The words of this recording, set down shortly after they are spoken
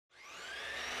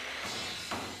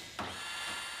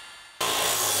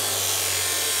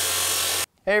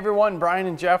Hey everyone, Brian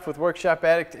and Jeff with Workshop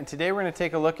Addict, and today we're going to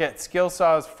take a look at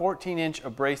SkilSaw's 14-inch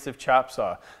abrasive chop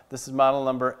saw. This is model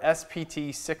number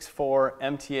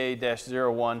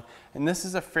SPT64MTA-01, and this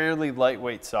is a fairly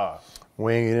lightweight saw.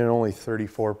 Weighing in at only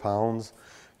 34 pounds,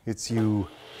 gets you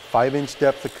 5-inch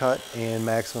depth of cut and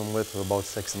maximum width of about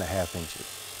 6.5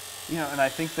 inches. You know, and I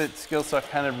think that SkilSaw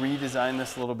kind of redesigned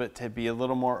this a little bit to be a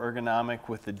little more ergonomic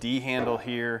with the D handle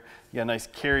here. You got a nice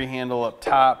carry handle up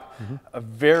top, a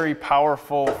very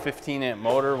powerful 15-amp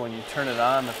motor. When you turn it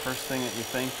on, the first thing that you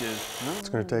think is, it's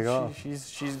going to take off.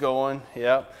 She's going,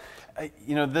 yep.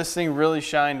 You know, this thing really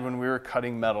shined when we were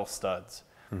cutting metal studs.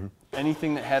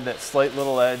 Anything that had that slight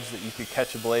little edge that you could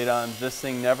catch a blade on, this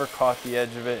thing never caught the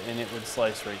edge of it and it would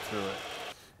slice right through it.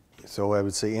 So I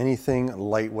would say anything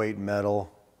lightweight metal,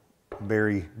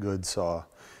 very good saw.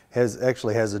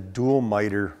 Actually has a dual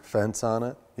miter fence on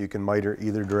it. You can miter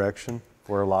either direction,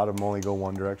 where a lot of them only go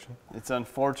one direction. It's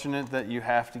unfortunate that you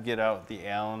have to get out the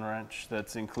Allen wrench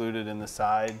that's included in the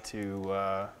side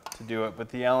to do it, but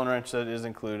the Allen wrench that is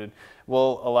included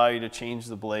will allow you to change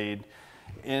the blade.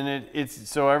 And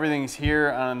so everything's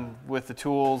here on with the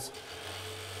tools.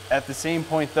 At the same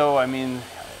point though, I mean,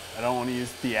 I don't want to use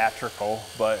theatrical,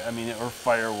 but I mean, or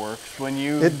fireworks.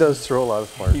 It does throw a lot of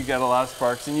sparks. You got a lot of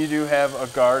sparks, and you do have a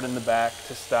guard in the back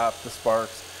to stop the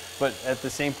sparks. But at the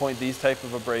same point, these type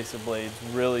of abrasive blades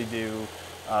really do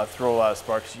throw a lot of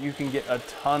sparks. You can get a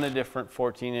ton of different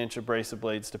 14-inch abrasive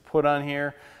blades to put on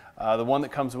here. The one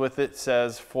that comes with it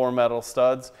says 4 metal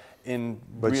studs.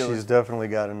 But she's definitely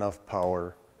got enough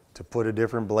power to put a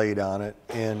different blade on it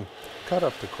and cut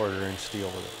up to 1/4-inch steel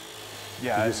with it.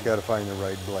 Yeah, you just got to find the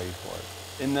right blade for it.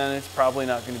 And then it's probably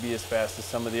not going to be as fast as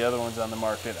some of the other ones on the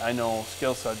market. I know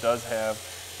SkilSaw does have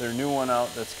their new one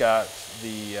out that's got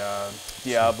the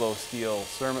Diablo steel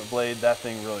ceramic blade. That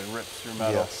thing really rips through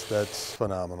metal. Yes, that's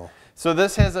phenomenal. So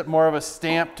this has more of a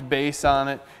stamped base on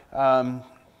it.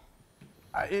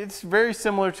 It's very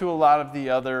similar to a lot of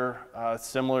the other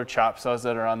similar chop saws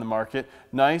that are on the market.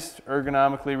 Nice,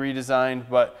 ergonomically redesigned,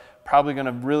 but probably going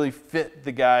to really fit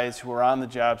the guys who are on the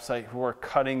job site who are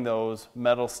cutting those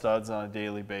metal studs on a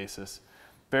daily basis.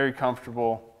 Very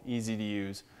comfortable, easy to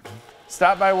use.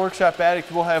 Stop by Workshop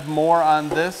Addict. We'll have more on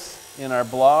this in our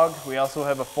blog. We also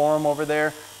have a forum over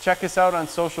there. Check us out on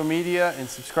social media and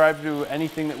subscribe to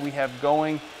anything that we have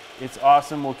going. It's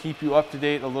awesome. We'll keep you up to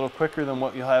date a little quicker than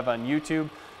what you'll have on YouTube.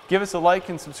 Give us a like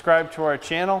and subscribe to our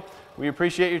channel. We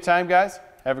appreciate your time, guys.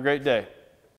 Have a great day.